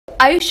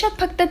आयुष्यात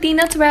फक्त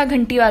 3च वेळा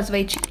घंटी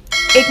वाजवायची,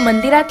 एक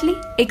मंदिरातली,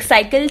 एक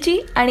सायकलची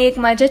आणि एक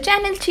माझ्या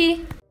चॅनलची.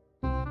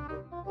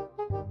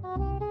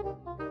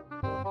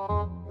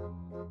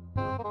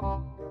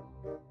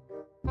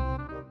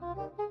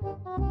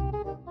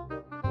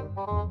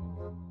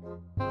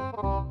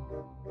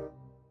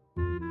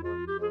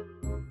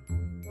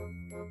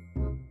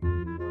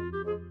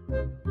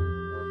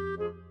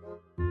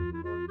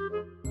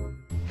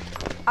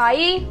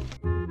 आई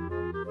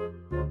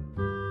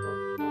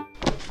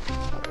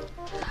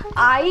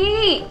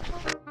आई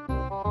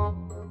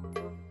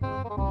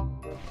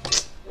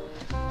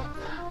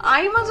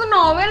आई माझं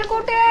नॉवेल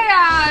कुठे आहे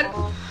यार.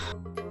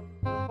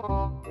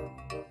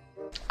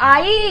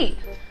 आई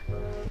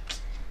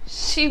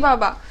शी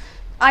बाबा,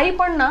 आई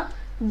पण ना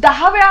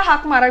 10 वेळा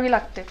हाक मारावी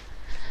लागते.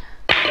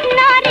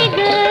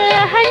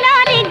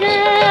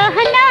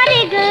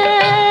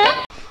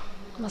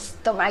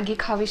 मस्त मॅगी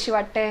खावीशी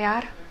वाटते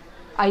यार.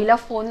 आईला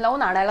फोन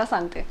लावून आणायला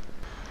सांगते.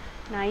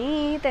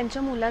 नाही,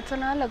 त्यांच्या मुलाचं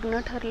ना लग्न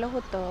ठरलं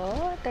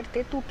होतं तर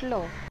ते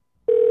तुटलं.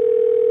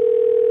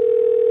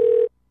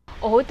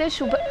 ओ ते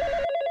शुभ.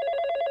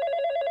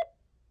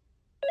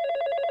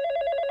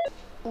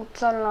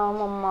 उचल ना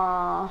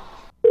मम्मा.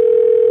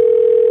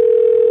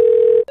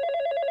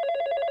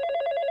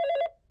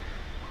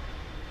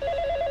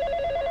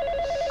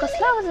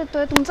 कसला आवाज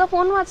येतोय? तुमचा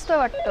फोन वाजतोय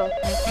वाटतं.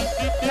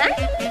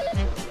 नाही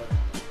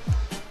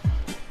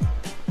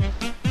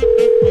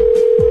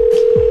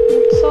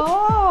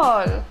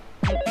चल,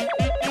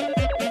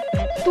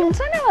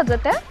 तुमचा नाही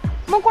वाजत आहे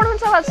मग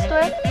कोणाचा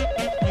वाजतोय?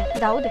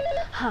 जाऊ दे.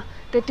 हा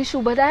ते ती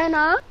शुभदा आहे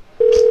ना.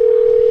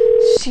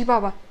 शी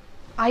बाबा,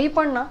 आई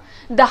पण ना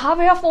 10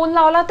 वेळा फोन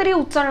लावला तरी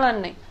उचलणार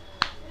नाही.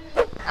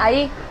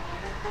 आई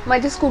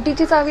माझी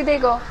स्कूटीची चावी दे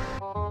ग.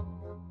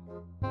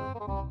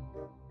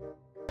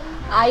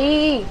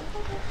 आई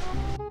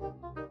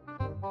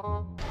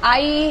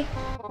आई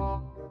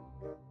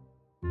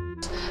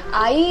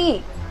आई.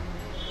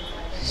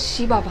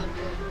 शी बाबा,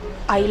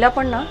 आईला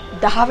पण ना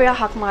 10 वेळा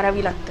हाक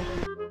मारावी लागते.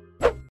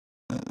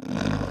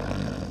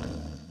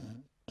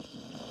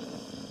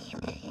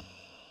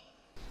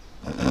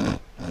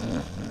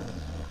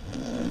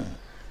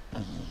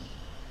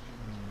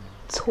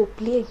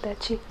 झोपली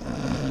एकदाची.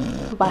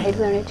 बाहेर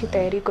जाण्याची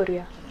तयारी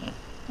करूया.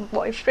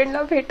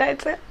 बॉयफ्रेंडला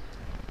भेटायचंय.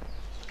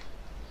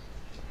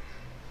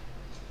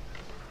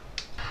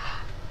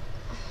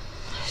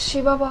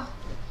 शी बाबा,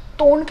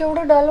 तोंड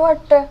केवढं डल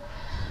वाटतंय.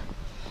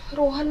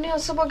 रोहनने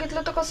असं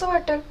बघितलं तर कसं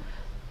वाटेल.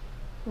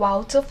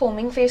 वावचं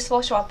फोमिंग फेस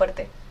वॉश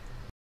वापरते.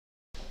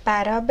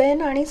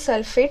 पॅराबेन आणि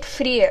सल्फेट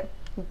फ्री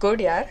आहे.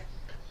 गुड यार.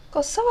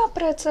 कसं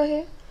वापरायचं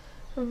हे?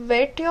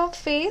 वेट युअर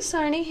फेस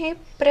आणि हे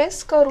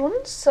प्रेस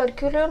करून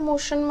सर्क्युलर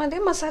मोशन मध्ये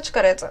मसाज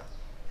करायचं.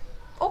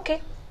 ओके.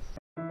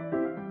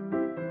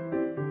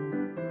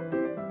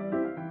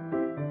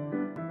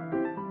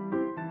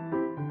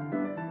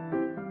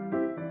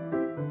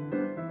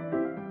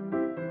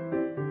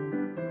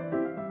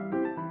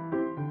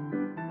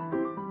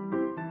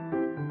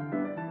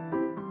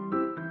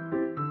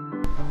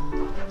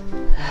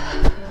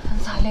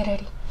 झाले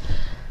रेडी.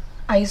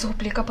 आई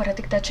झोपली का परत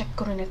एकदा चेक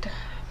करून येते.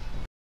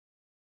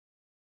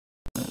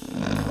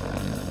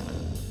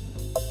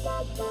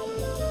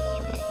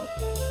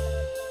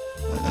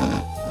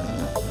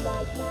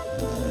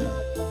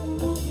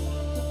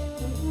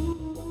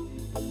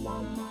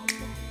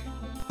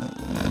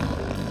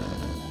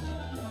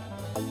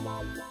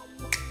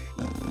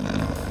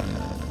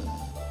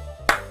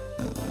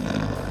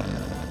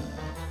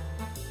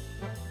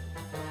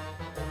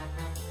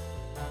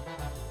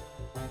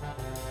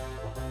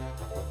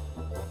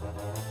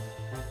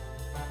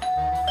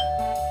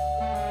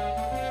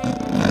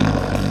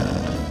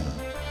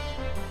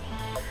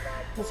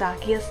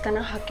 जागी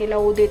असताना हाकेला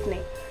ओ देत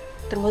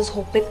नाही तर मग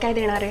झोपेत काय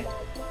देणार आहे.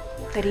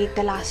 तरी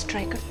एकदा लास्ट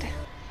ट्राय करते.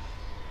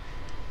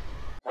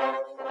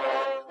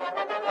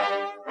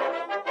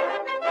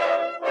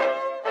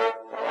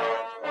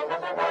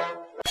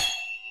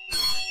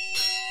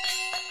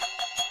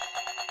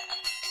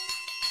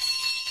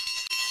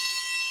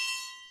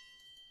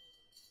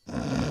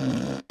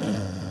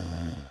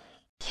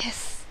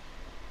 येस,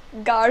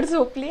 गाढ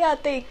झोपली.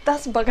 आता 1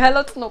 तास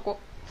बघायलाच नको.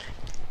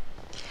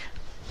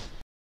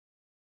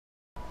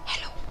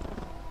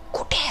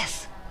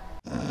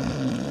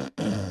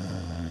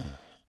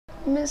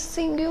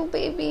 Missing you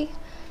baby.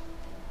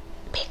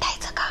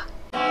 भेटायचं का?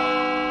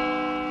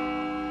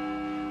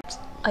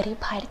 अरे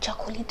बाहेरच्या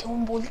खोलीत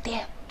येऊन बोलते.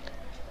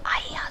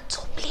 आई आज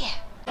झोपली आहे.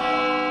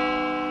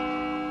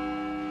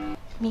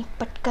 मी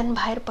पटकन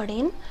बाहेर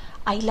पडेन,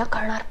 आईला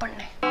कळणार पण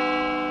नाही.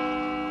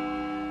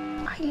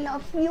 I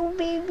love you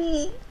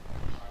baby.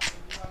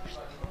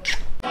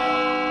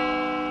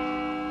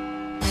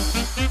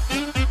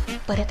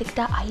 परत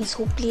एकदा आई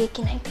झोपली आहे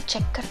की नाही ते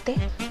चेक करते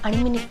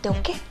आणि मी निघते.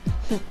 Okay.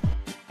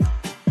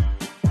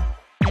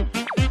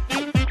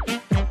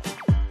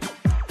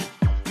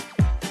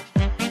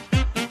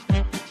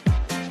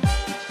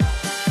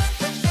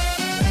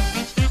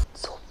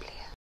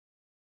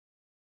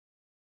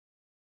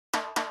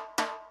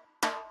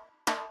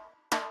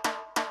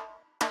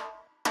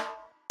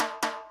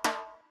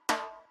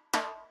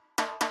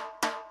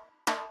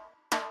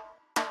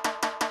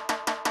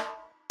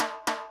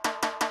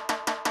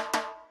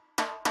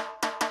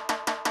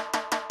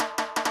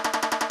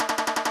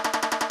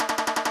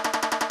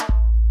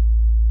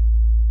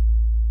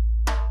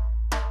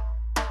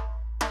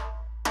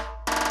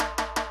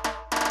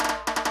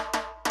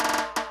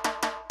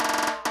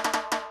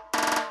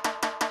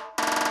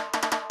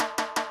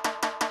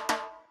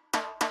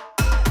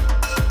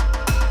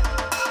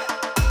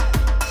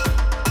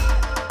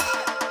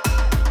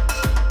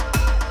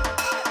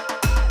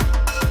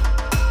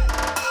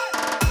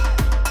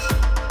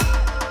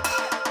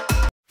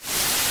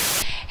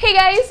 Okay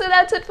guys, so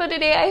that's it for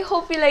today. I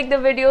hope you like the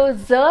video.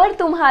 जर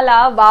तुम्हाला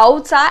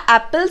वावचा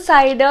ॲपल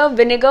सायडर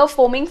विनेगर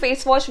फोमिंग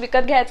फेस वॉश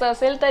विकत घ्यायचा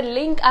असेल तर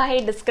लिंक आहे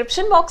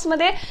डिस्क्रिप्शन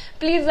बॉक्समध्ये.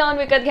 प्लीज जाऊन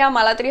विकत घ्या.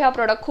 मला तरी हा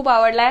प्रोडक्ट खूप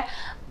आवडलाय.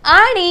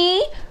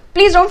 आणि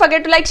please don't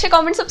forget to like, share,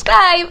 comment,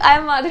 subscribe. I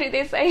am Madhuri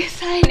Desai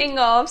signing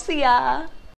off. See ya.